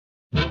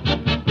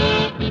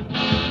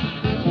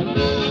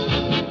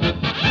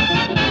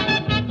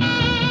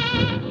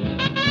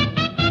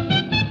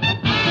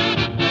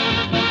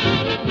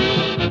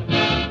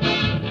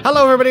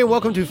Hello, everybody, and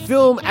welcome to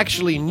Film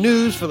Actually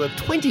News for the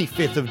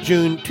 25th of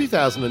June,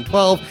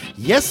 2012.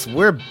 Yes,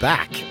 we're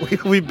back.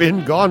 We've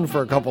been gone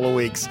for a couple of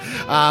weeks,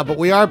 but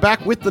we are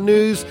back with the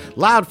news,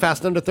 loud,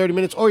 fast, under 30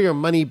 minutes, or your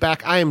money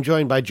back. I am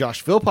joined by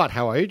Josh Philpott.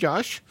 How are you,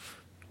 Josh?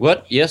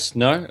 What? Yes?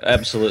 No?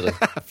 Absolutely.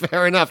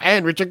 Fair enough.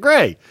 And Richard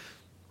Gray.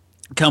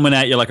 Coming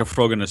at you like a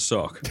frog in a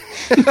sock.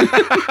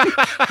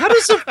 How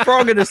does a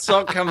frog in a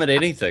sock come at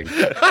anything?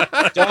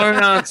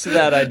 Don't answer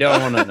that. I don't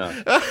want to know.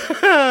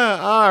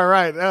 All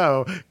right.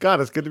 Oh,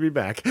 God, it's good to be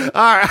back. All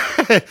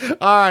right.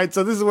 All right.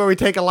 So this is where we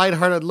take a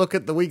lighthearted look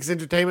at the week's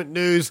entertainment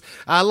news.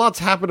 Lots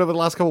happened over the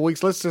last couple of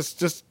weeks. Let's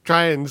just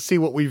try and see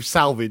what we've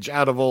salvaged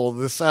out of all of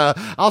this.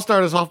 I'll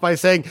start us off by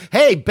saying,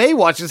 hey,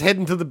 Baywatch is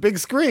heading to the big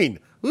screen.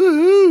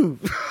 Woohoo!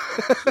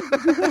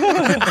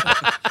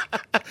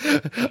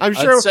 I'm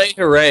sure. I'd say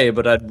hooray,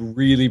 but I'd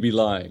really be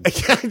lying.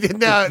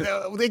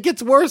 No, it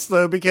gets worse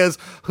though, because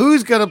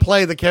who's going to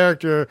play the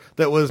character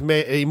that was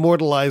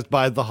immortalized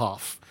by the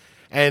Hoff?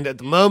 And at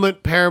the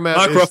moment, Paramount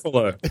Mark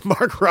Ruffalo.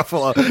 Mark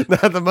Ruffalo. Now,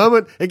 at the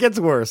moment, it gets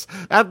worse.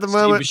 At the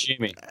moment,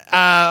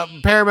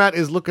 Paramount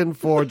is looking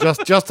for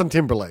Justin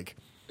Timberlake.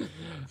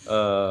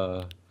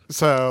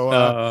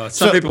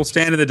 Some people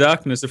stand in the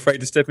darkness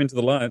afraid to step into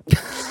the light.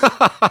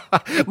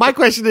 My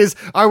question is,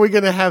 are we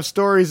going to have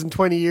stories in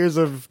 20 years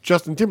of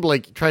Justin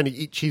Timberlake trying to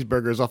eat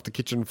cheeseburgers off the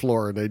kitchen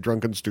floor in a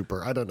drunken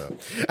stupor? I don't know.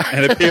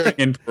 And appearing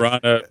in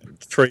Piranha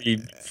 3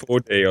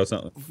 4D or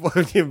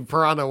something.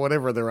 Piranha,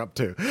 whatever they're up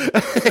to.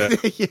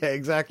 Yeah,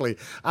 exactly.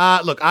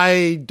 Look,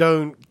 I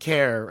don't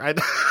care.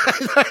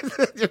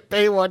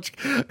 Baywatch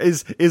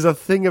is a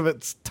thing of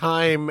its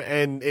time,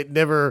 and it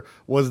never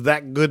was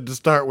that good to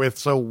start with,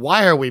 so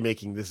why are we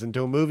making this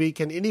into a movie?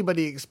 Can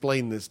anybody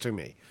explain this to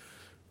me?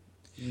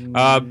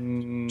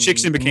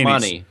 Chicks in bikinis.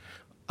 Money.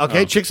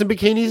 Okay, Chicks in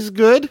bikinis is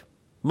good.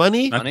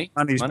 Money's better.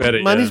 Money's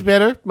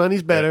better.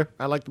 Money's better.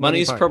 I like the money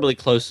Money's part. probably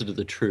closer to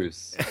the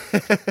truth.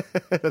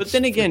 But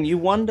then again, you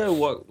wonder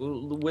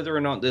whether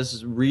or not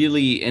there's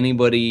really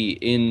anybody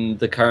in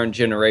the current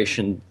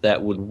generation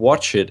that would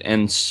watch it,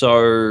 and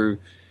so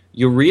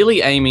you're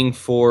really aiming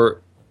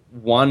for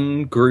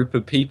one group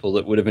of people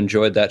that would have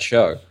enjoyed that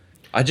show.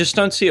 I just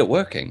don't see it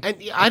working. And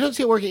I don't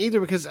see it working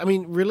either, because, I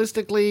mean,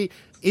 realistically,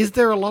 is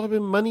there a lot of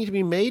money to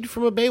be made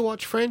from a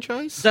Baywatch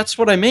franchise? That's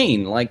what I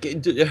mean. Like,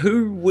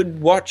 who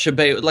would watch a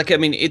Baywatch? Like, I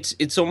mean,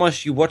 it's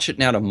almost you watch it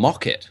now to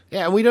mock it.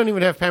 Yeah, and we don't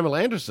even have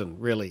Pamela Anderson,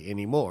 really,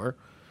 anymore.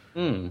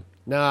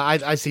 No,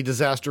 I see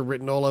disaster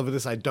written all over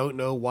this. I don't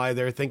know why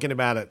they're thinking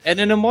about it. And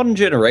in a modern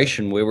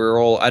generation where we're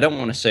all, I don't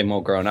want to say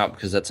more grown up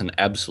because that's an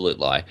absolute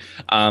lie,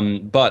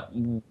 but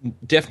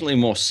definitely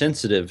more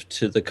sensitive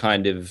to the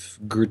kind of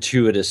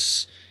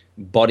gratuitous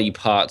body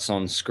parts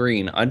on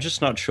screen, I'm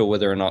just not sure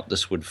whether or not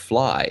this would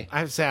fly. I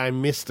have to say I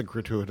miss the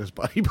gratuitous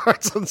body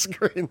parts on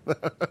screen.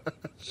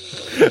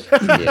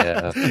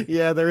 Yeah.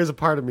 Yeah, there is a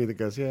part of me that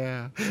goes,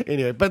 yeah.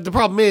 Anyway, but the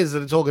problem is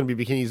that it's all going to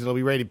be bikinis, it'll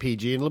be rated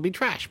PG, and it'll be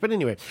trash. But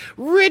anyway,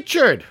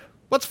 Richard,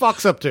 what's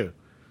Fox up to?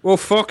 Well,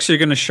 Fox are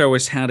going to show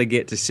us how to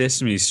get to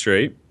Sesame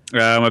Street.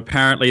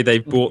 Apparently,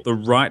 they've bought the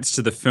rights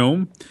to the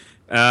film.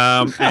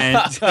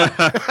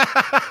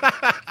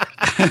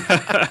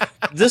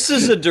 This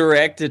is a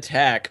direct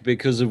attack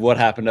because of what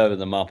happened over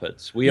the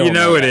Muppets. We all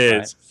know it that,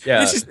 is. Right?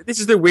 Yeah. This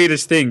is the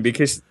weirdest thing,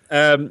 because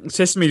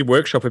Sesame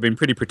Workshop have been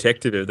pretty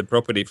protective of the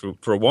property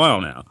for a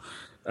while now.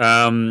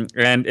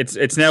 And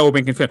it's now all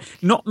been confirmed.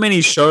 Not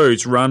many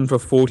shows run for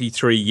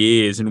 43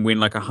 years and win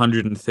like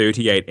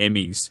 138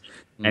 Emmys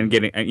and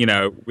getting,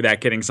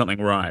 without getting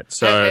something right.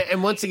 So,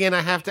 and once again,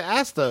 I have to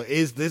ask though,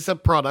 is this a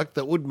product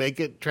that would make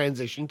it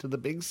transition to the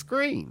big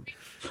screen?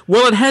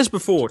 Well, it has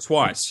before,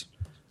 twice.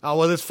 Oh,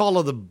 well, let's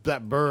follow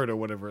that bird or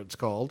whatever it's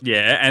called.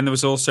 Yeah, and there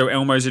was also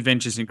Elmo's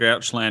Adventures in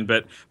Grouchland,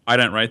 but I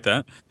don't rate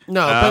that.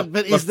 No,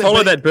 but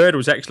Follow That Bird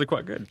was actually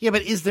quite good. Yeah,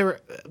 but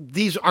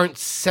these aren't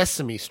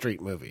Sesame Street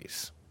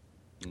movies.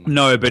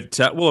 No, but,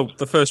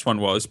 the first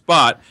one was,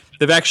 but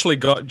they've actually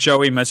got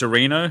Joey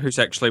Mazzarino, who's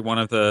actually one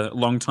of the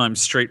longtime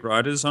street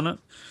riders on it.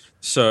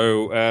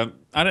 So,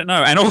 I don't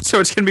know. And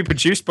also, it's going to be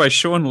produced by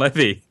Sean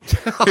Levy,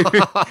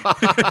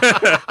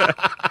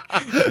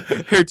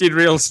 who did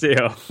Real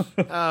Steel.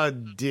 Oh,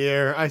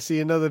 dear. I see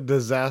another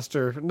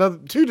disaster.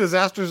 2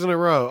 disasters in a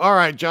row. All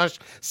right, Josh,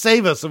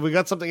 save us. Have we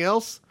got something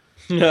else?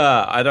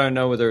 I don't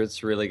know whether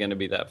it's really going to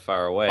be that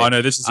far away. Oh,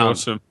 no, this is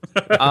awesome.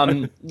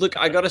 Look,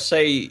 I got to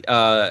say,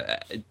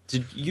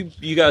 did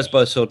you guys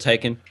both saw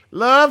Taken?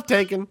 Love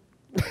Taken.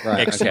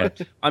 Right. Excellent.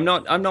 Okay. I'm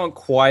not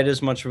quite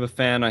as much of a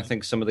fan. I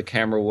think some of the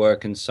camera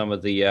work and some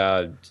of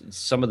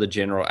the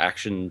general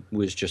action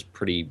was just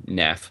pretty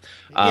naff.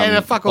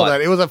 Fuck all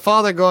that. It was a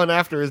father going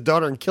after his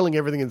daughter and killing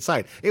everything in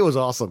sight. It was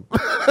awesome.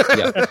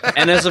 Yeah.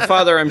 And as a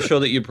father, I'm sure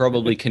that you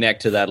probably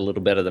connect to that a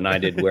little better than I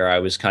did, where I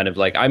was kind of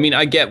like, I mean,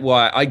 I get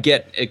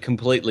it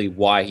completely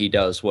why he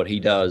does what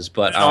he does,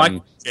 but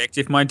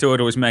if my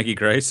daughter was Maggie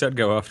Grace, I'd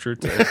go after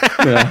it too.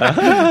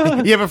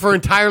 Yeah, but for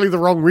entirely the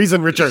wrong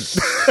reason, Richard.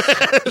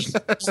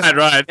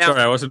 Right. Sorry,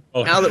 I wasn't.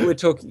 Now that we're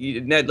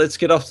talking, Ned, let's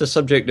get off the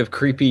subject of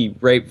creepy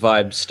rape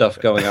vibe stuff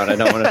going on. I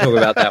don't want to talk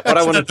about that. What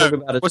I want to talk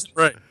about is wasn't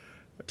right.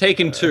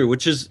 Taken 2,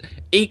 which is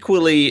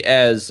equally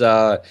as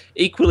over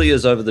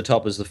the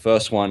top as the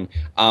first one.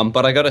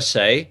 But I gotta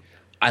say,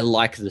 I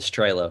like this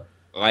trailer.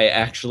 I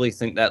actually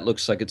think that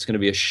looks like it's going to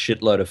be a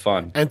shitload of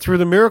fun. And through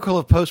the miracle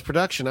of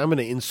post-production, I'm going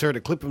to insert a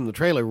clip from the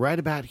trailer right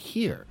about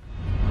here.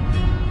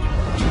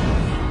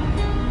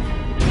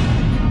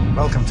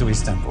 Welcome to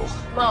Istanbul.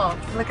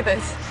 Mom, look at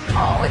this.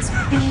 Oh, it's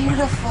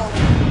beautiful.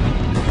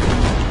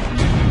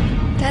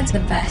 Dad's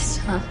the best,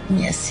 huh?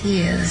 Yes,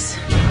 he is.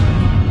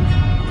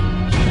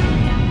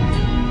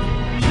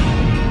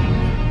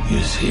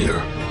 He's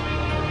here.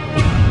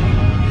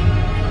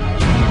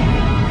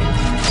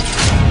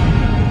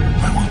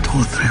 I want 2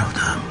 or 3 of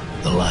them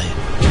alive.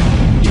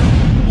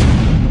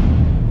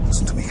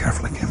 Listen to me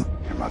carefully, Kim.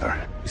 Your mother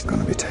is going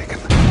to be taken.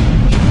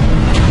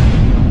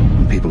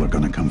 And people are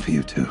going to come for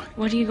you, too.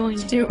 What are you going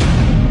to do?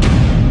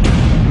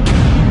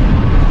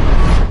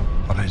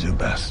 What I do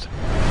best.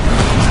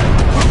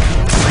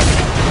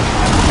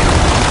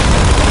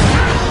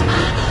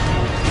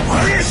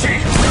 Where is he?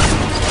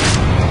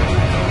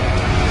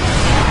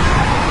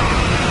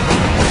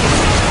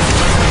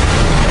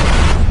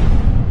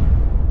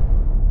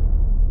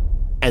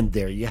 And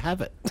there you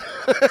have it.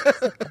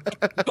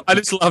 I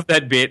just love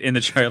that bit in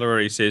the trailer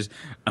where he says,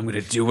 "I'm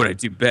going to do what I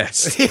do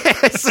best."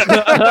 Yes.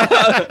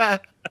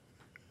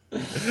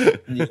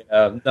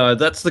 Yeah, no,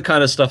 that's the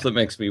kind of stuff that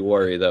makes me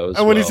worry, though.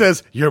 And when he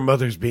says, "Your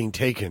mother's being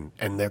taken,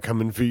 and they're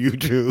coming for you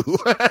too,"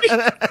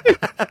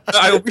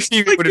 I wish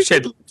you would have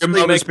said, "Your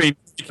mother's been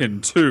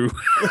taken too."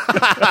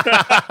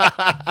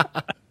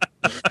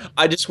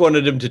 I just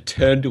wanted him to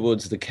turn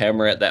towards the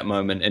camera at that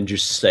moment and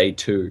just say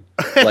 "too,"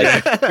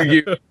 like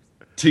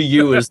to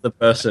you as the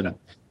person.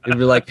 It'd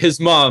be like, "His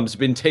mom's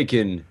been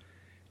taken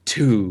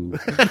too."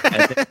 And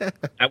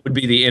that would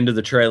be the end of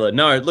the trailer.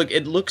 No, look,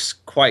 it looks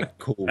quite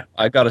cool.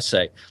 I gotta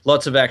say,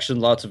 lots of action,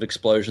 lots of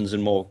explosions,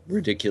 and more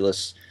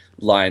ridiculous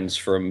lines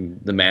from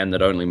the man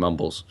that only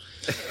mumbles.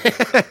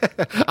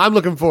 I'm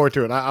looking forward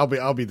to it.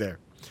 I'll be there.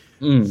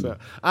 So,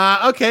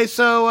 okay,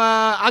 so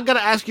I got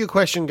to ask you a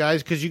question,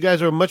 guys, because you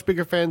guys are much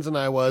bigger fans than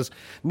I was.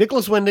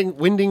 Nicholas Winding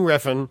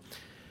Refn,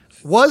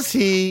 was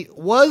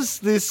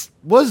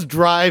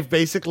Drive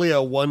basically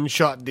a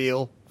one-shot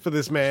deal for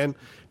this man?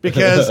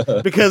 Because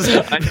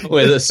I know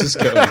where this is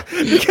going.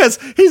 Because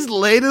his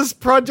latest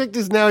project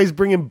is now he's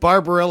bringing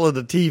Barbarella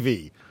to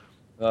TV.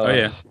 Oh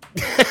yeah.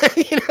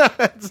 You know,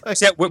 it's like, Is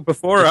that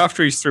before or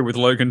after he's through with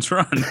Logan's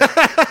Run?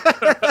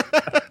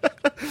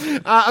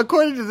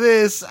 according to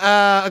this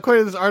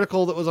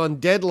article that was on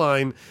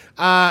Deadline,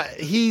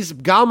 he's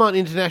Gaumont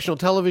International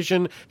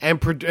Television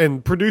and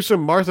producer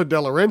Martha De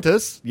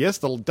Laurentiis. Yes,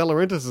 the De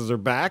Laurentiises are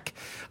back.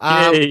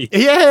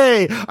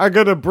 Yay! Are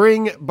going to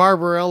bring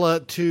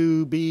Barbarella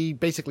to be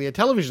basically a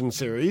television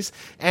series,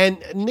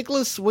 and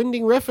Nicholas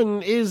Winding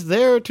Refn is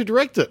there to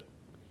direct it.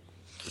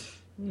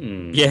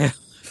 Yeah,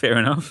 fair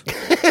enough.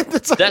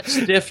 That's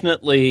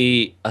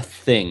definitely a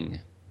thing.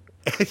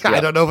 I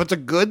don't know if it's a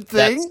good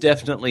thing. That's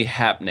definitely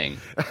happening.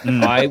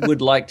 I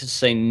would like to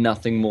say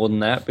nothing more than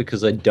that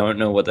because I don't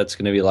know what that's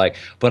going to be like.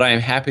 But I am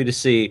happy to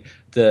see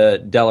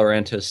the De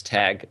Laurentiis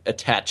tag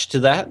attached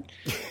to that.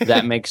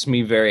 That makes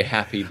me very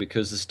happy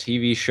because this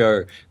TV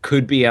show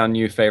could be our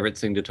new favorite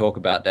thing to talk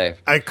about,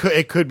 Dave.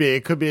 It could be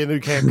a new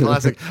camp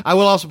classic. I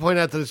will also point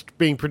out that it's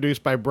being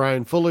produced by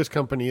Brian Fuller's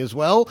company as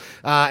well.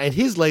 And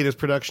his latest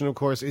production, of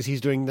course, is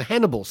he's doing the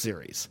Hannibal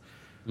series.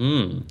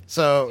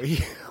 So,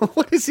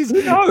 what is his...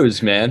 Who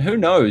knows, man? Who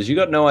knows? You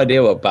got no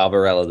idea what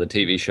Barbarella, the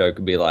TV show,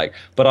 could be like.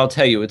 But I'll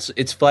tell you,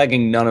 it's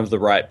flagging none of the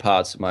right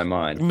parts of my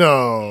mind.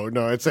 No,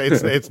 it's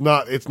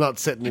not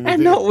setting anything.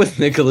 And not with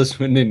Nicholas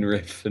Winding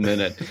Refn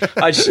in it.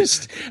 I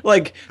just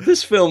like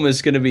this film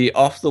is going to be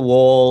off the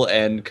wall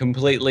and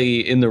completely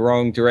in the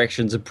wrong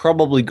directions and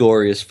probably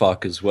gory as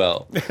fuck as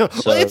well. So,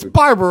 well, it's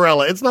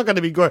Barbarella. It's not going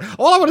to be gory.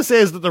 All I want to say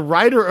is that the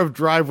writer of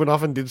Drive went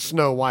off and did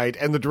Snow White,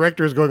 and the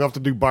director is going off to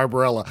do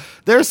Barbarella.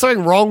 There's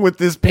something wrong with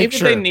this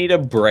picture. Maybe they need a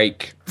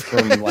break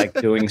from like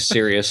doing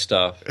serious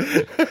stuff.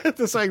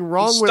 There's something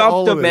wrong with Stop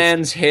all the of this.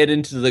 man's head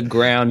into the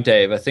ground,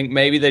 Dave. I think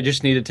maybe they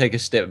just need to take a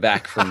step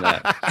back from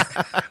that.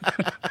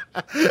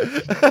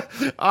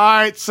 All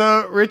right,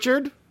 so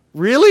Richard,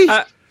 really?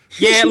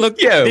 Yeah, look,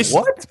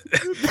 what?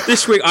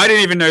 This week, I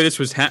didn't even know this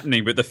was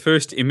happening, but the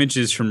first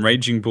images from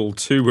Raging Bull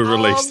 2 were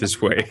released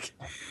this week.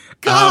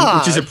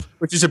 God.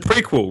 Which is a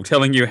prequel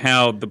telling you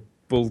how the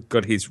bull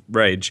got his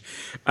rage,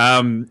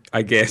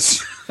 I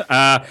guess.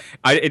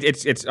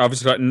 It's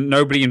obviously got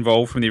nobody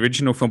involved from the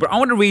original film, but I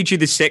want to read you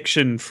the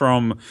section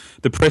from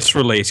the press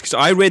release because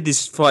I read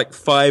this for like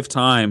 5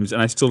 times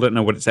and I still don't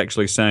know what it's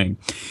actually saying.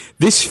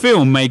 This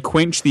film may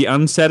quench the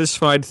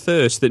unsatisfied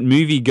thirst that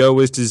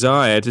moviegoers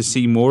desire to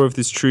see more of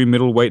this true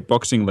middleweight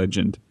boxing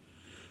legend.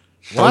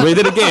 I'll read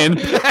it again.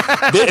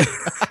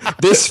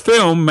 This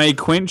film may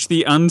quench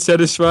the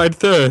unsatisfied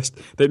thirst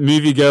that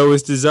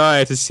moviegoers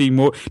desire to see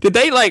more. Did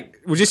they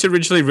was this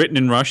originally written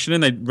in Russian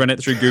and they run it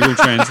through Google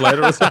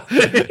Translator or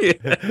something?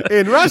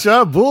 In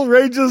Russia, bull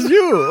rages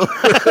you.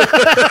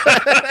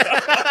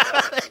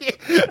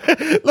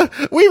 Look,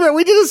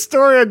 we did a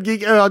story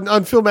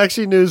on on Film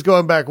Action News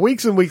going back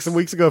weeks and weeks and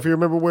weeks ago, if you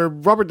remember, where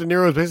Robert De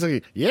Niro was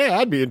basically, yeah,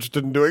 I'd be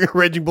interested in doing a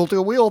Raging Bull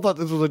 2. We all thought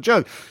this was a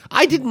joke.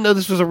 I didn't know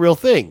this was a real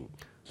thing.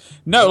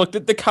 No, look,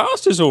 the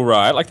cast is all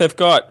right. Like they've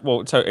got,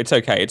 well, it's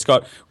okay. It's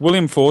got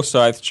William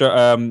Forsythe, Joe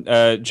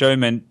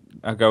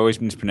I always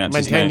mispronounce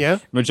his name.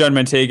 Joan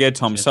Mantegna,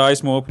 Tom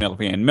Sizemore,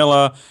 Penelope Ann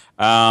Miller,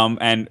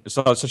 and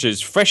such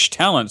as fresh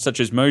talent, such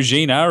as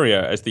Mojine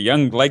Aria as the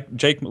young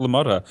Jake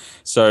LaMotta.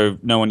 So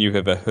no one you've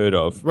ever heard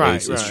of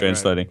is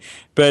translating. Right.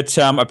 But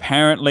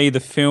apparently the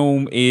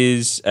film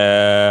is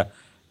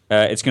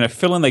it's going to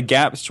fill in the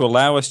gaps to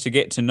allow us to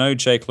get to know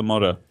Jake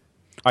LaMotta.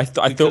 I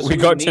thought we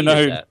got to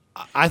know. That.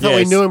 I thought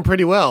we knew him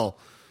pretty well.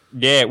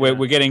 Yeah,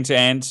 we're getting to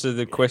answer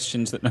the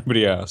questions that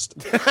nobody asked.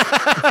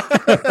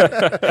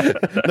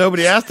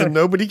 Nobody asked and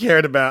nobody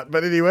cared about.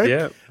 But anyway,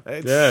 yeah,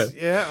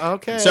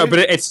 okay. So, but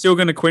it's still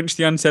going to quench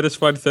the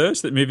unsatisfied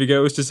thirst that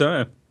moviegoers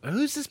desire.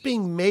 Who's this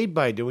being made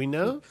by? Do we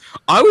know?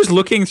 I was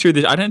looking through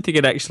this. I don't think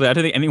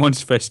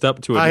anyone's fessed up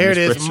to it. Here it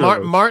is,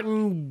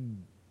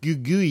 Martin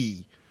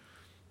Gugui.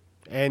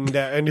 And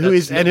who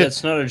is? And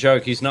that's not a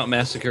joke. He's not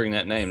massacring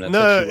that name.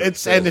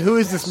 That's and who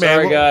is this man?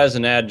 Sorry, guys,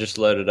 an ad just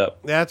loaded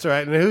up. That's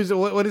right. And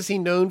what is he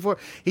known for?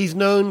 He's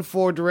known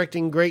for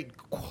directing great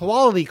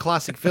quality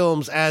classic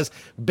films as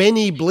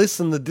Benny Bliss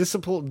and the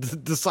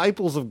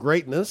Disciples of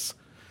Greatness,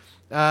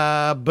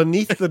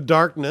 Beneath the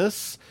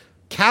Darkness,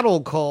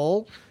 Cattle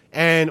Call,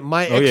 and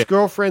My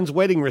Ex-Girlfriend's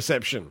Wedding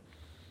Reception.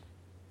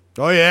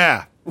 Oh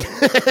yeah.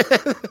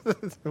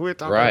 We're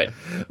talking right.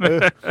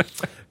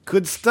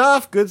 Good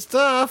stuff.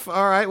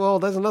 All right, well,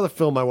 there's another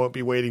film I won't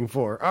be waiting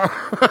for. All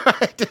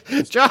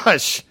right,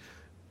 Josh.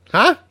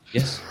 Huh?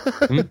 Yes.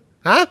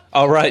 Huh?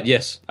 All right,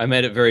 yes. I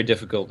made it very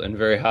difficult and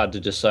very hard to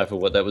decipher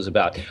what that was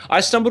about.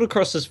 I stumbled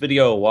across this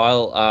video a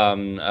while,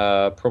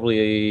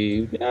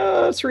 probably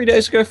 4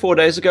 days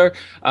ago,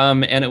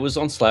 and it was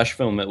on Slash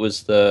Film. It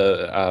was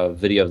the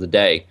video of the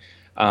day.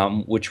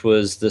 Which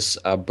was this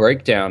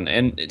breakdown.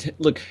 And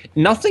look,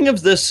 nothing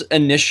of this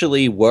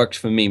initially worked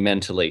for me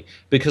mentally,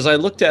 because I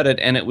looked at it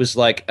and it was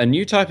like a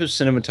new type of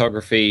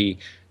cinematography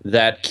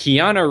that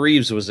Keanu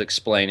Reeves was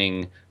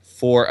explaining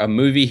for a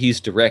movie he's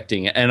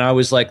directing. And I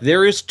was like,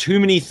 there is too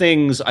many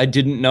things I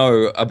didn't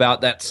know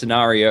about that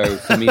scenario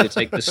for me to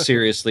take this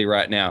seriously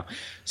right now.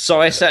 So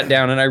I sat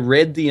down and I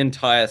read the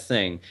entire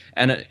thing.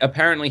 And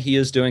apparently he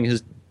is doing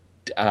his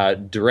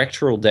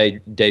directorial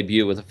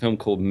debut with a film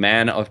called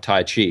Man of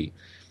Tai Chi.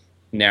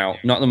 Now,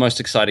 not the most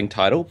exciting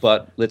title,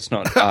 but let's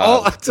not...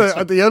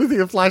 the only thing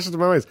that flashes in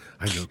my mind is,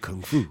 I know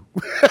Kung Fu.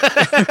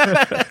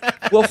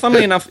 Well,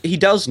 funnily enough, he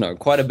does know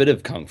quite a bit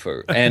of Kung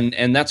Fu.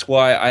 And that's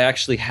why I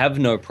actually have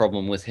no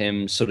problem with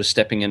him sort of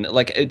stepping in.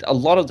 Like, a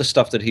lot of the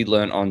stuff that he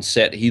learned on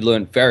set, he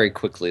learned very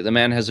quickly. The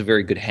man has a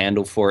very good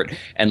handle for it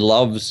and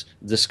loves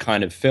this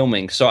kind of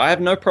filming. So I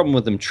have no problem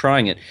with him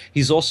trying it.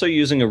 He's also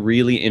using a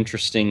really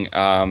interesting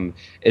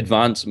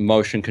advanced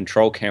motion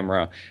control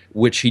camera,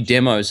 which he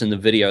demos in the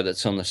video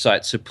that's on the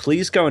site. So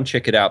please go and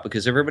check it out,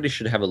 because everybody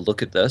should have a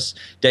look at this.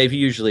 Dave, you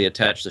usually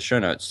attach the show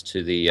notes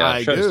to the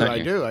shows,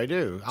 don't you? I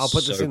do. I'll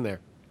put this in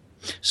there.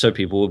 So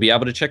people will be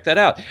able to check that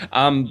out.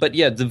 But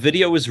yeah, the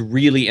video is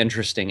really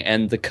interesting,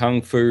 and the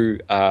Kung Fu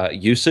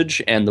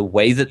usage and the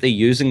way that they're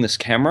using this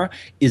camera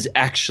is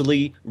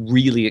actually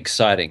really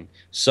exciting.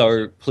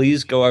 So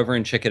please go over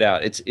and check it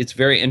out. It's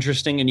very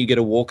interesting, and you get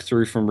a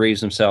walkthrough from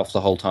Reeves himself the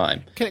whole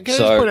time. Can I just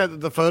point out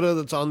that the photo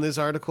that's on this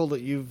article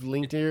that you've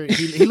linked here,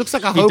 he looks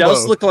like a hobo. He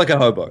does look like a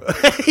hobo.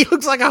 He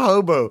looks like a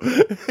hobo.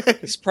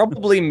 He's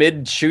probably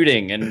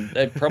mid-shooting, and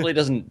it probably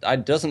doesn't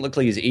look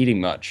like he's eating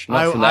much.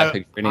 Not from that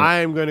picture.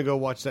 I'm going to go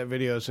watch that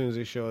video as soon as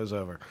this show is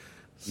over.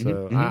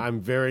 So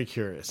I'm very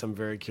curious.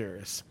 Okay,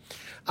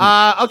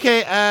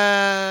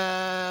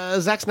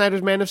 Zack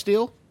Snyder's Man of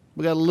Steel.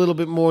 We got a little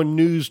bit more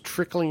news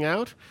trickling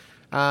out.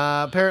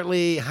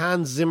 Apparently,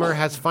 Hans Zimmer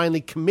has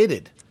finally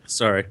committed.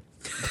 Sorry.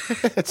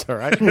 It's all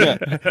right.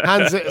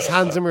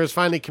 Hans Zimmer has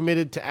finally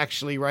committed to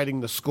actually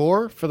writing the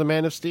score for The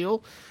Man of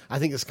Steel. I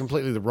think it's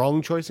completely the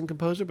wrong choice in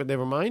composer, but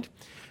never mind.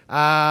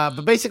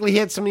 But basically, he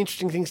had some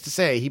interesting things to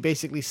say. He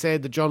basically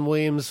said that John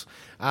Williams,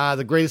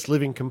 the greatest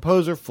living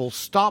composer, full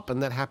stop,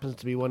 and that happens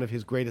to be one of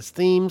his greatest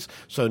themes.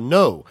 So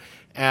no.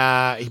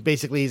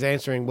 He's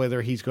answering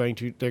whether he's going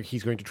to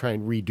try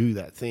and redo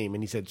that theme,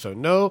 and he said so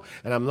no,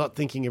 and I'm not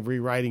thinking of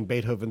rewriting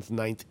Beethoven's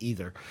Ninth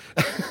either.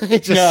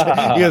 It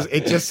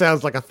just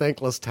sounds like a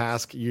thankless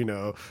task,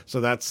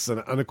 so that's an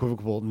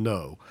unequivocal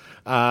no.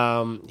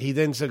 He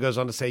then goes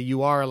on to say,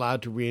 you are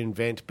allowed to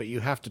reinvent, but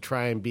you have to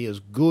try and be as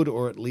good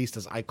or at least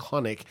as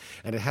iconic,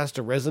 and it has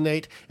to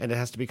resonate, and it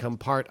has to become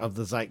part of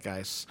the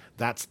zeitgeist.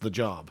 That's the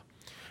job.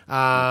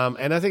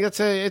 And I think it's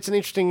an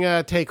interesting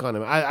take on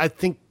him. I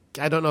think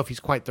I don't know if he's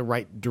quite the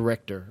right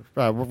director,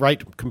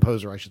 right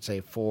composer, I should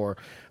say, for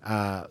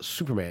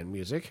Superman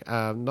music.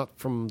 Not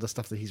from the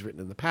stuff that he's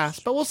written in the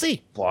past, but we'll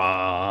see.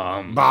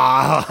 Bomb.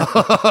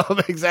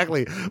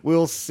 Exactly.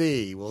 We'll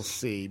see.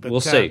 But,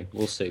 We'll see.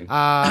 At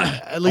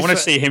I least want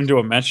to see him do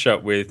a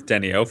mashup with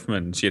Danny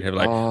Elfman. So you'd have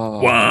like,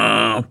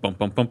 wah, bum,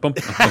 bum, bum, bum,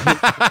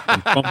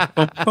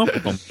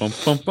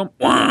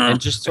 And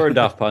just throw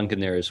Daft Punk in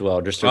there as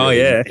well. Just to Oh,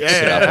 really yeah. mix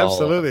it up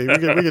absolutely. We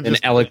could an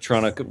just.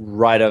 electronic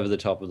right over the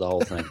top of the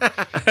whole thing.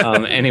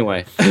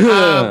 Anyway. So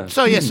no,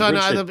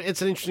 Richard.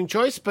 it's an interesting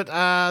choice, but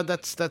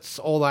that's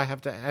all I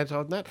have to add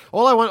on that.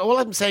 All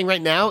I'm saying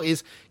right now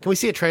is, can we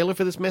see a trailer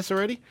for this mess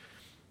already?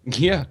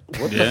 Yeah.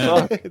 What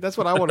the fuck? That's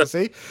what I want to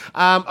see.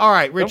 All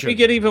right, Richard. Don't we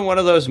get even one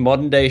of those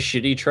modern day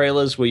shitty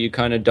trailers where you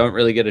kind of don't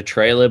really get a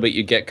trailer, but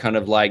you get kind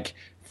of like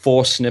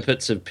 4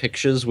 snippets of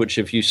pictures, which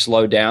if you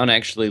slow down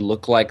actually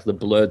look like the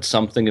blurred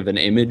something of an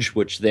image,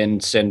 which then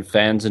send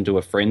fans into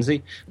a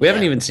frenzy? We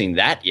haven't even seen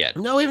that yet.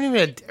 No, we haven't even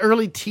had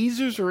early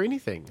teasers or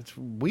anything. It's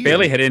weird.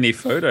 barely had any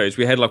photos.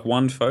 We had like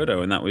one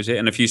photo and that was it,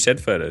 and a few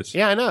set photos.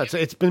 Yeah, I know.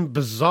 It's been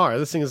bizarre.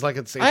 This thing is like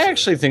it's I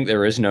actually think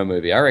there is no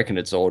movie. I reckon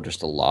it's all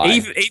just a lie.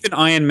 Even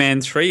Iron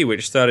Man 3,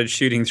 which started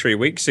shooting 3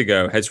 weeks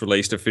ago, has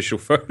released official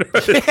photos.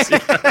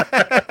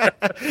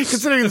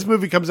 considering this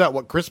movie comes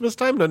out Christmas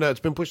time? No, it's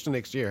been pushed to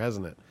next year,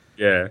 hasn't it?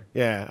 Yeah.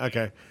 Yeah.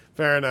 Okay.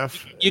 Fair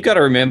enough. You got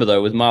to remember,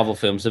 though, with Marvel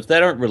films, if they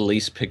don't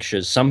release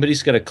pictures,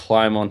 somebody's got to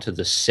climb onto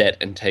the set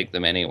and take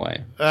them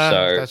anyway.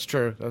 That's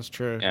true.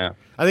 Yeah.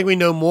 I think we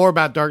know more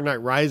about Dark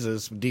Knight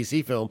Rises,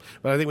 DC film,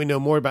 but I think we know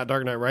more about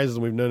Dark Knight Rises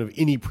than we've known of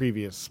any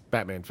previous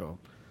Batman film.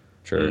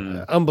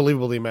 True.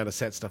 Unbelievable the amount of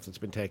set stuff that's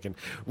been taken.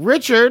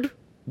 Richard,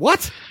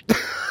 what?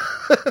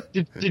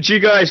 Did you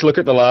guys look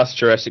at the last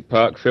Jurassic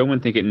Park film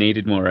and think it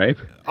needed more ape?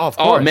 Oh, of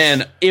course. Oh,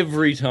 man,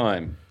 every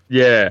time.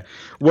 Yeah.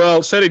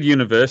 Well, so did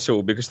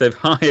Universal, because they've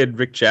hired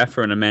Rick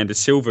Jaffa and Amanda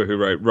Silver, who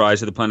wrote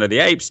Rise of the Planet of the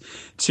Apes,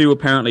 to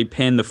apparently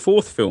pen the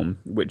 4th film,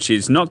 which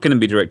is not going to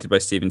be directed by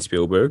Steven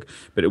Spielberg,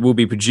 but it will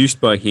be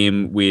produced by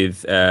him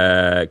with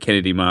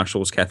Kennedy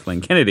Marshall's Kathleen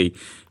Kennedy,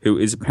 who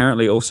is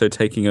apparently also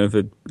taking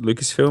over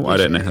Lucasfilm. I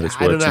don't know how this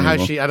works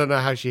I don't know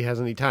how she has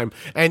any time.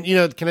 And,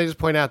 can I just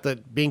point out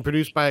that being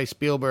produced by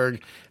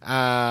Spielberg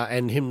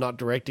and him not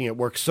directing it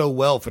works so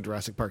well for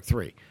Jurassic Park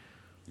 3.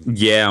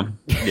 Yeah.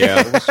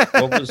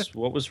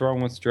 What was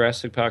wrong with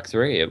Jurassic Park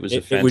 3? It was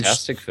a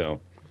fantastic film.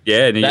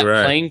 Yeah, no, That you're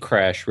right. plane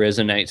crash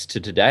resonates to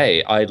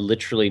today. I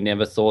literally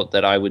never thought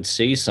that I would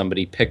see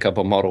somebody pick up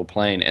a model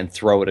plane and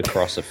throw it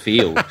across a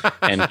field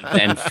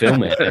and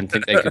film it and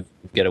think they could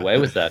get away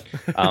with that.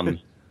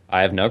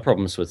 I have no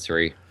problems with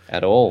 3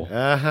 at all.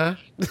 All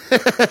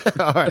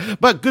right.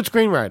 But good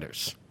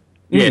screenwriters.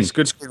 Yes,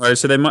 good screenwriter.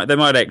 So they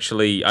might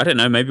actually, I don't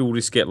know, maybe we'll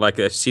just get like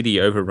a city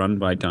overrun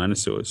by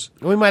dinosaurs.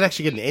 We might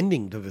actually get an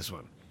ending to this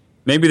one.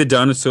 Maybe the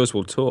dinosaurs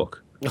will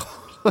talk. And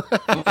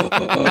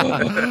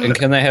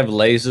can they have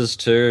lasers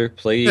too,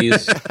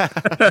 please?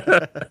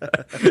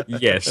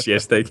 Yes,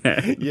 they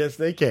can. Yes,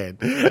 they can.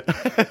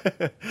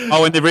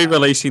 Oh, and they're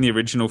re-releasing the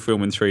original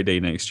film in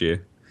 3D next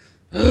year.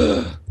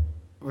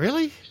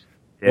 Really?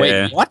 Yeah.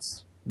 Wait, what?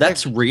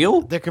 That's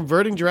real? They're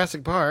converting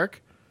Jurassic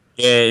Park.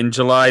 Yeah, in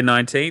July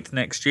 19th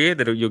next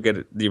year, you'll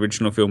get the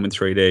original film in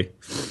 3D.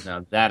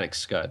 Now that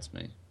excites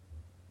me.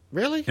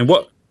 Really? And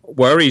what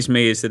worries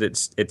me is that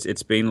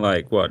it's been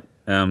like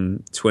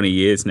 20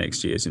 years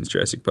next year since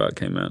Jurassic Park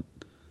came out.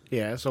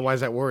 Yeah, so why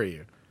does that worry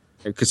you?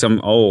 Because I'm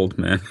old,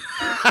 man.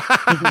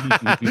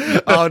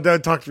 Oh,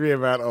 don't talk to me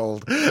about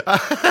old.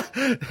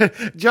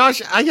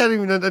 Josh, I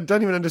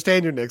don't even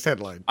understand your next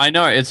headline. I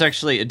know, it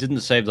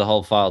didn't save the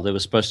whole file. There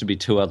was supposed to be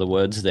 2 other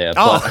words there.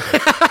 Oh.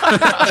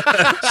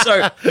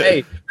 So,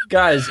 hey,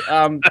 guys,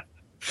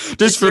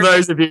 Just for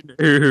those of you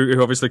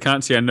who obviously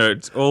can't see our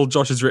notes, all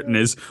Josh has written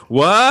is,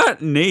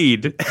 what?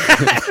 Need?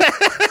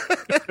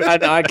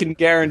 and I can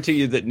guarantee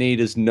you that need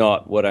is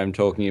not what I'm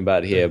talking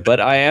about here, but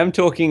I am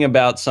talking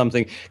about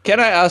something. Can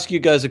I ask you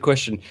guys a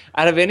question?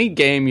 Out of any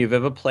game you've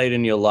ever played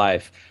in your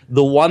life,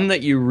 the one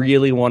that you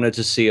really wanted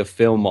to see a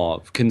film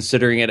of,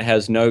 considering it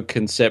has no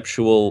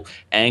conceptual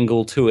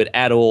angle to it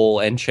at all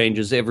and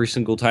changes every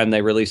single time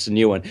they release a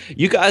new one,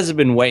 you guys have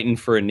been waiting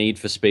for a Need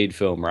for Speed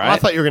film, right? I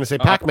thought you were going to say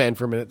Pac-Man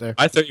for a minute there.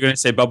 I thought you were going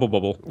to say Bubble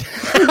Bubble.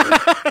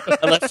 I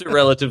left it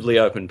relatively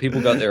open.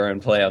 People got their own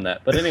play on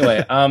that. But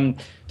anyway,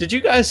 did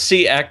you guys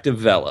see Act of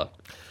Valor?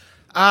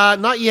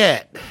 Not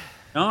yet.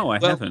 No, I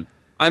haven't.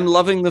 I'm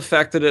loving the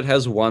fact that it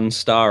has 1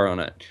 star on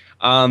it.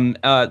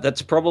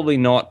 That's probably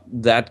not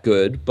that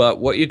good, but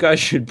what you guys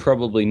should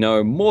probably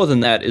know more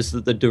than that is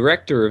that the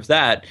director of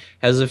that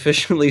has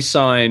officially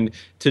signed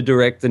to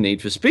direct the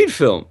Need for Speed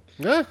film.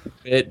 Yeah.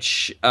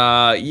 Which,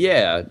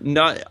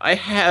 I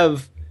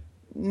have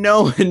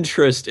no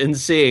interest in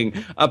seeing,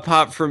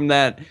 apart from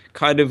that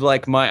kind of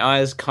like my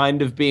eyes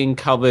kind of being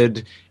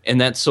covered in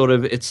that sort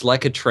of, it's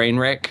like a train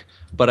wreck.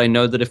 But I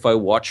know that if I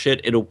watch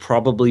it, it'll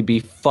probably be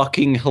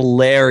fucking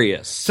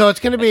hilarious. So it's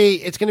gonna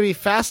be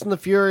Fast and the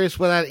Furious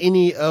without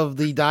any of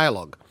the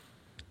dialogue.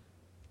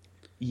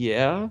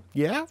 Yeah.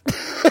 Yeah?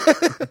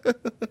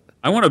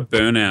 I want a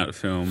Burnout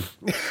film.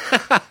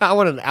 I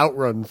want an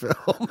Outrun film.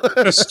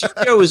 The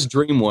studio is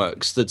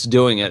DreamWorks that's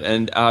doing it,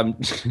 and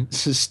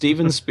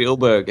Steven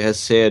Spielberg has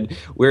said,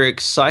 we're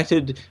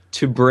excited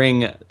to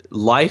bring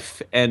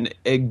life and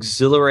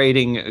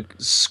exhilarating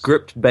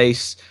script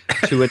base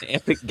to an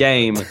epic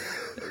game.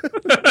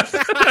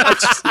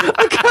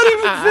 I can't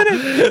even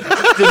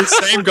finish. The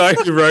same guy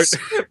who wrote...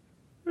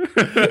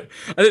 I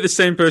think the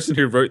same person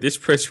who wrote this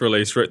press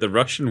release wrote the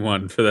Russian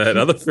one for that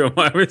other film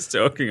I was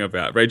talking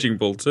about, Raging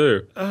Bull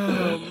 2.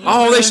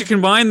 Oh, they should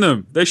combine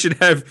them. They should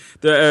have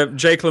the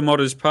Jake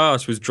LaMotta's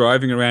past was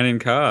driving around in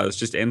cars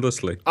just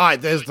endlessly. All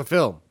right, there's the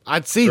film.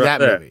 I'd see Right that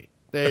there. movie.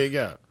 There you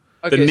go.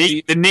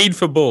 Okay, The need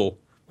for Bull.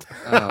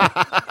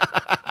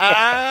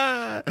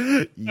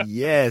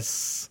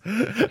 Yes.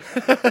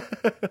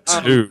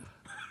 Two.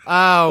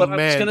 Oh, but I was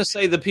man. going to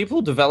say, the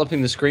people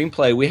developing the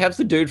screenplay, we have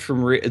the dude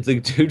from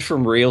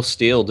Real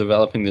Steel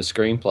developing the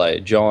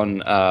screenplay, John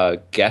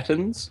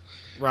Gattens,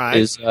 Right.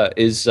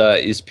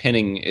 is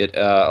penning it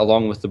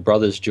along with the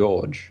brothers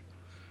George.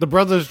 The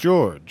Brothers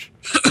George.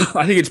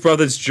 I think it's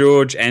brothers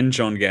George and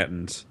John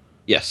Gattens.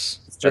 Yes.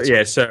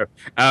 So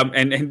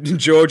and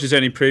George has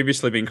only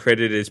previously been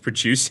credited as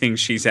producing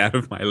She's Out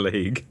of My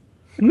League.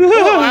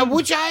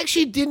 Which I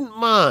actually didn't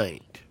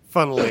mind,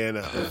 funnily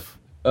enough.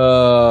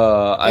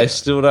 I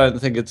still don't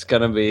think it's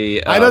going to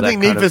be. I don't that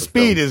think kind Need of for a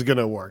Speed film. is going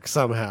to work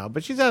somehow,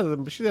 but she's out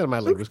of my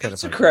league. Was kind of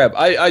It's a fun. crap.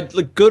 I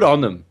look good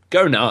on them.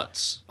 Go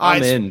nuts. All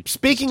I'm right, in.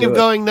 speaking Let's of do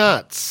it. going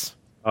nuts,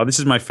 Oh, this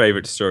is my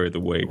favorite story of the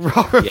week.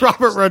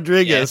 Robert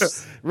Rodriguez.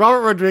 Yes.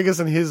 Robert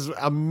Rodriguez and his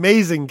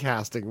amazing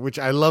casting, which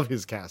I love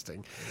his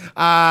casting.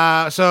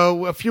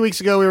 So a few weeks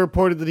ago, we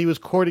reported that he was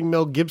courting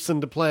Mel Gibson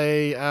to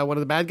play one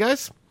of the bad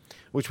guys,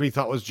 which we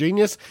thought was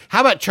genius.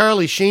 How about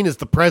Charlie Sheen as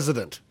the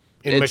president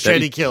in It's-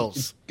 Machete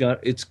Kills?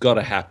 It's got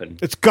to happen.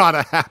 It's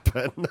gotta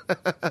happen.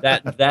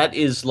 That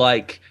is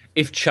like,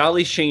 if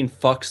Charlie Sheen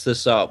fucks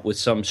this up with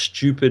some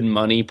stupid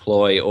money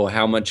ploy or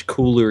how much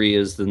cooler he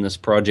is than this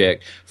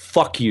project,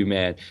 fuck you,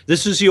 man.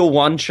 This is your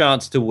one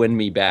chance to win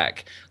me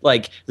back.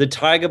 Like, the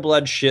Tiger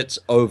Blood shit's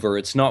over.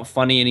 It's not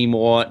funny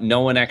anymore.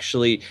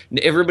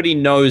 Everybody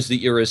knows that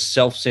you're as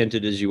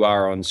self-centered as you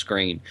are on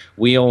screen.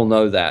 We all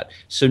know that.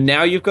 So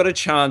now you've got a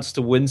chance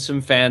to win some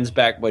fans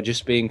back by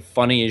just being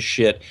funny as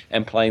shit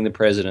and playing the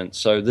president.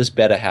 So this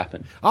better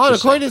happen. Oh, and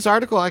Just according to this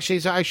article,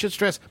 actually, so I should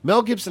stress,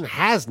 Mel Gibson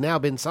has now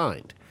been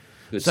signed.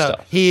 good So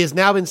stuff. he has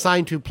now been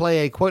signed to play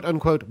a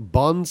quote-unquote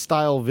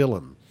Bond-style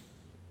villain.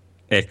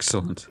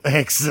 Excellent.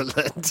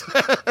 Excellent.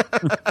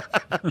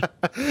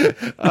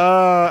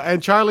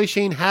 And Charlie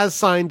Sheen has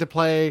signed to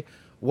play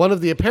one of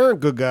the apparent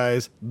good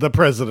guys, the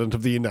President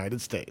of the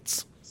United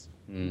States.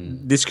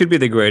 This could be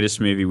the greatest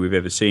movie we've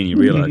ever seen. You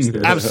realize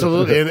this?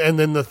 Absolutely. And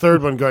then the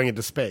third one going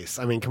into space.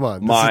 I mean, come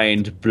on. This is-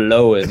 Mind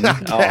blowing.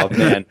 Oh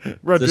man,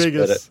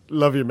 Rodriguez,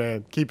 love you,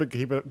 man. Keep it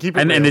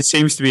And real. there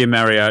seems to be a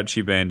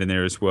mariachi band in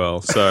there as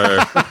well. So,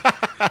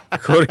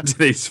 according to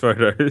these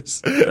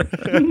photos,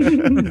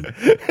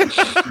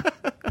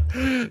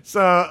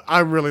 So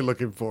I'm really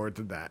looking forward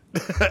to that.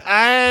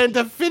 And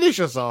to finish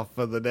us off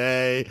for the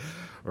day,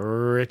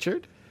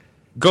 Richard.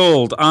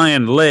 gold,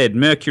 iron, lead,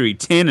 mercury,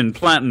 tin, and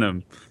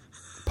platinum.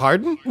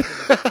 Pardon?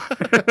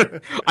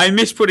 I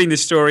missed putting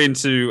this story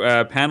into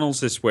panels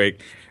this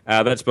week.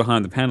 That's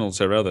Behind the Panels,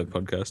 our other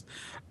podcast.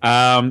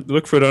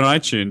 Look for it on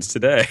iTunes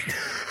today.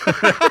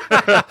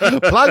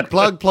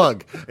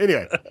 plug.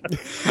 Anyway.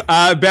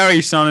 Barry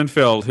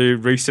Sonnenfeld, who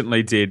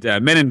recently did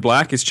Men in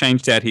Black, has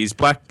changed out his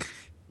black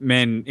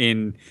men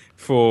in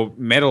for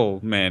metal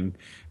men.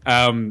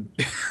 Are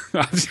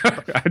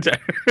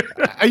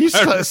you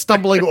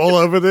stumbling all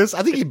over this?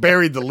 I think he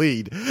buried the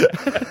lead.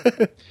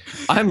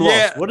 I'm lost.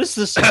 Yeah. What is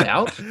this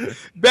about?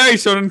 Barry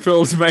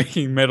Sonnenfeld's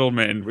making Metal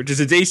Men, which is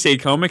a DC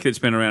comic that's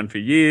been around for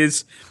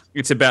years.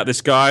 It's about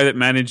this guy that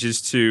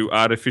manages to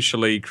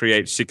artificially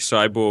create 6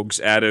 cyborgs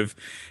out of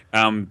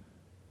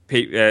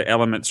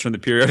elements from the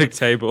periodic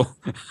table.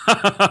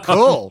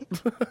 Cool.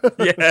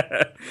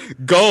 Yeah,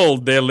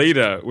 Gold, their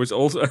leader, was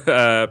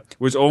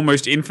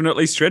almost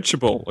infinitely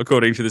stretchable,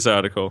 according to this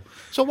article.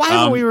 So why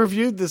haven't we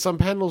reviewed this on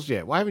panels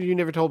yet? Why haven't you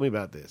never told me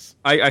about this?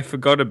 I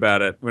forgot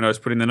about it when I was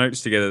putting the notes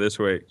together this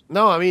week.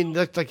 No, I mean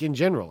like in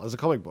general as a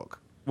comic book.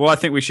 Well, I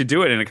think we should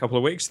do it in a couple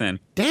of weeks then.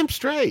 Damn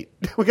straight.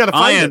 We got to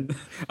find Iron. it.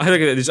 I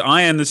look at this.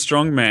 Iron, the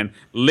strong man.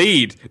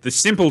 Lead, the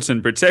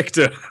simpleton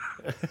protector.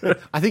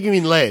 I think you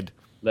mean lead.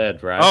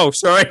 Lead, right? Oh,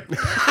 sorry.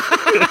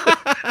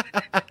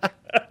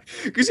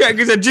 Because I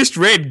just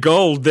read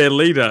Gold, their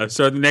leader.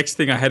 So the next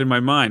thing I had in my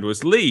mind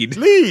was lead.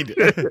 Lead.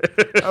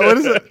 What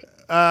is it?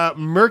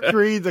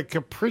 Mercury, the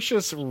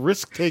capricious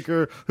risk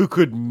taker who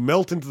could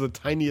melt into the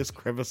tiniest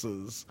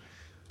crevices.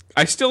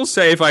 I still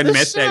say if I met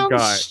that sounds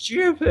guy.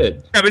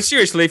 stupid. No, but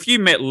seriously, if you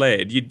met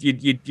Lead,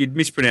 you'd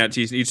mispronounce.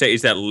 You'd say,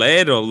 "Is that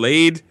lead or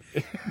lead?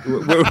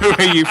 Where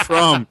are you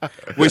from?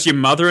 Was your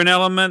mother an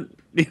element?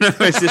 You know,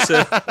 is this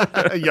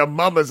a Your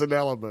mama's an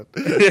element.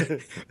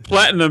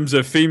 Platinum's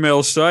a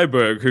female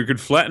cyborg who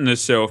could flatten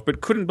herself, but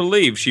couldn't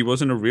believe she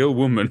wasn't a real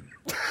woman."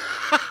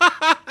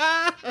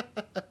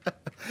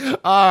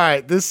 All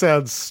right, this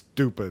sounds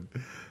stupid.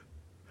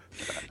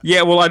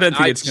 Yeah, well, I don't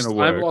think it's going to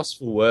work. I'm lost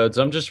for words.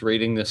 I'm just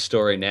reading this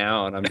story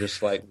now, and I'm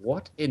just like,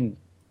 what in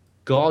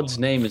God's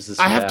name is this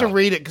I have to about?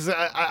 read it because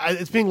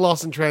it's being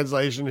lost in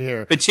translation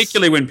here.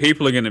 Particularly when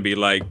people are going to be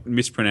like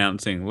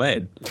mispronouncing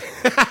lead.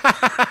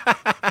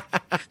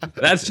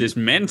 That's just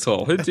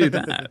mental. Who'd do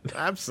that?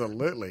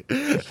 Absolutely.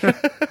 Hey,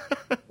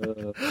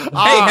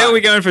 how are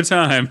we going for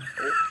time?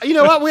 You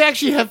know what? We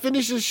actually have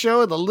finished this show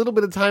with a little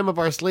bit of time up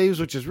our sleeves,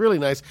 which is really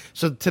nice.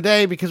 So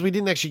today, because we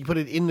didn't actually put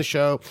it in the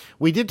show,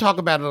 we did talk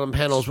about it on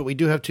panels, but we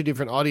do have two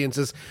different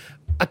audiences.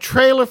 A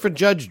trailer for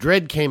Judge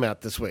Dredd came out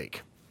this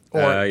week,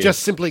 or Yes. just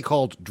simply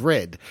called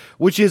Dredd,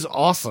 which is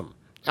awesome.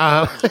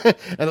 And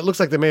it looks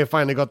like they may have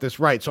finally got this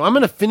right. So I'm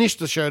going to finish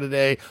the show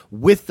today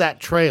with that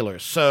trailer.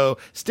 So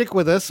stick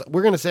with us.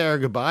 We're going to say our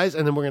goodbyes,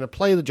 and then we're going to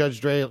play the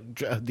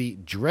the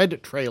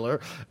Dredd trailer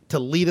to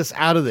lead us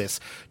out of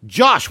this.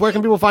 Josh, where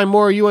can people find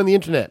more of you on the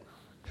internet?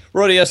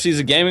 Rodiesti is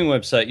a gaming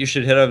website. You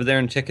should head over there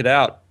and check it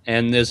out.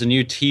 And there's a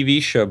new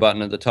TV show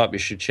button at the top. You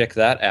should check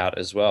that out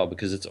as well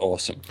because it's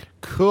awesome.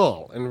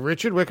 Cool. And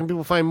Richard, where can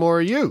people find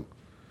more of you?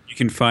 You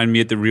can find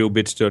me at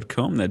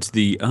therealbits.com. That's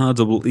the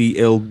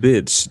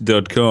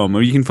REELBits.com.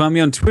 Or you can find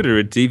me on Twitter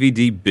at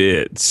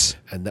DVDBits.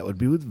 And that would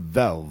be with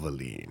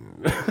Valvoline.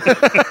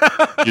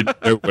 You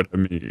know what I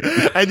mean.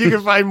 And you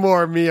can find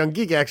more of me on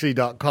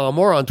geekactually.com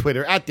or on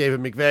Twitter at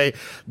David McVeigh.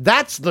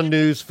 That's the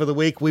news for the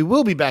week. We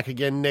will be back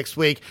again next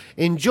week.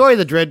 Enjoy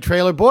the Dredd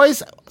trailer,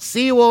 boys.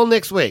 See you all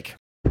next week.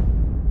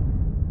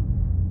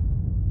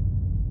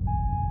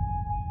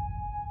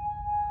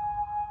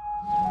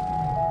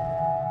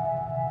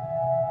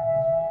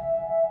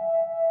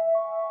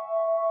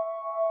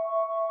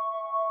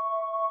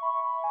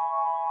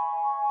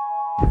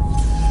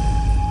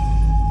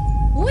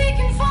 We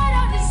can fight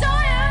our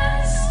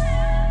desires.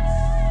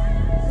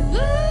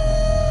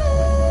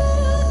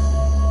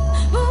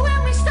 But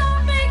when we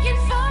start making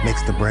fun,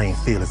 Makes the brain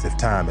feel as if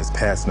time is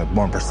passing at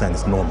 1%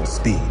 its normal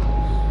speed.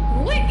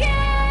 we get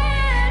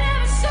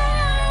ever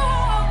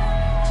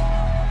soft.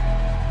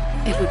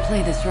 If we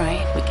play this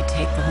right, we could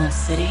take the whole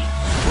city.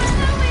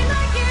 Whether we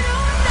like it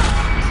or not.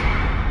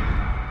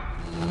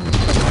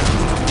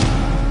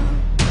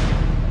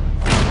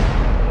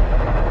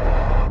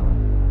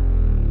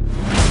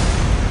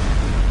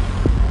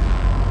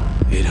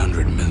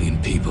 800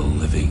 million people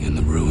living in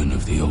the ruin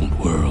of the old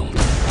world.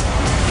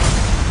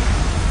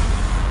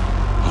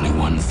 Only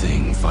one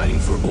thing fighting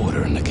for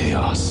order in the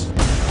chaos.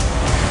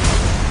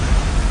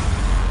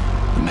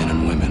 The men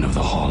and women of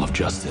the Hall of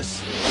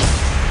Justice.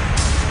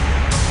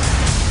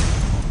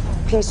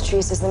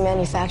 Peachtrees is the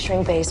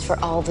manufacturing base for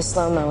all the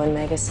slow-mo in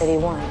Mega City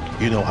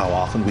 1. You know how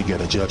often we get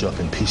a judge up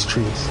in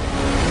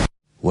Peachtrees?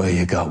 Well,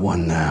 you got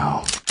one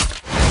now.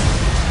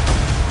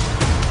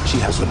 She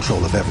has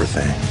control of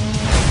everything.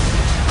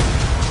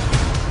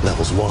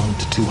 Levels 1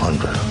 to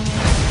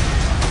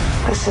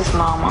 200. This is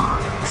Mama.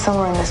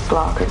 Somewhere in this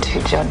block are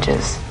two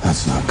judges.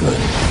 That's not good.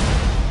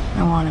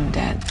 I want him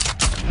dead.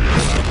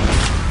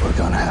 We're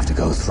gonna have to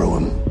go through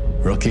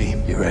him. Rookie,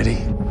 you ready?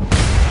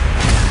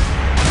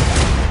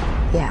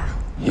 Yeah.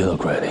 You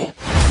look ready.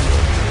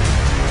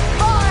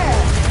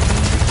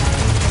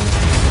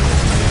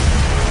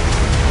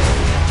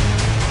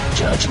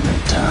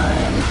 Judgment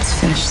time. Let's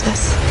finish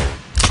this.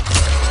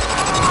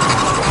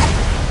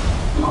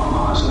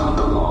 Mama is not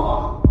the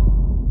law.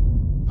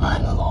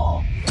 I'm the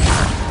law.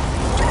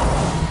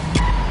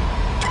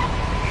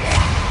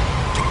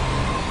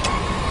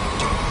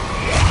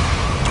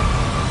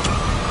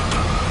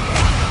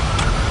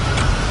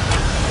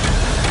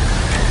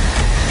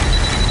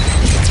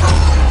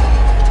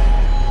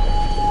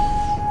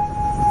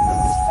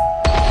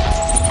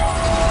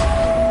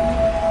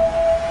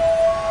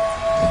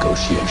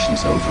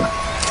 Negotiations over.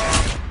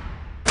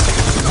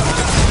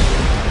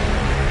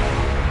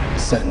 The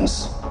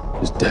sentence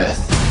is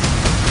death.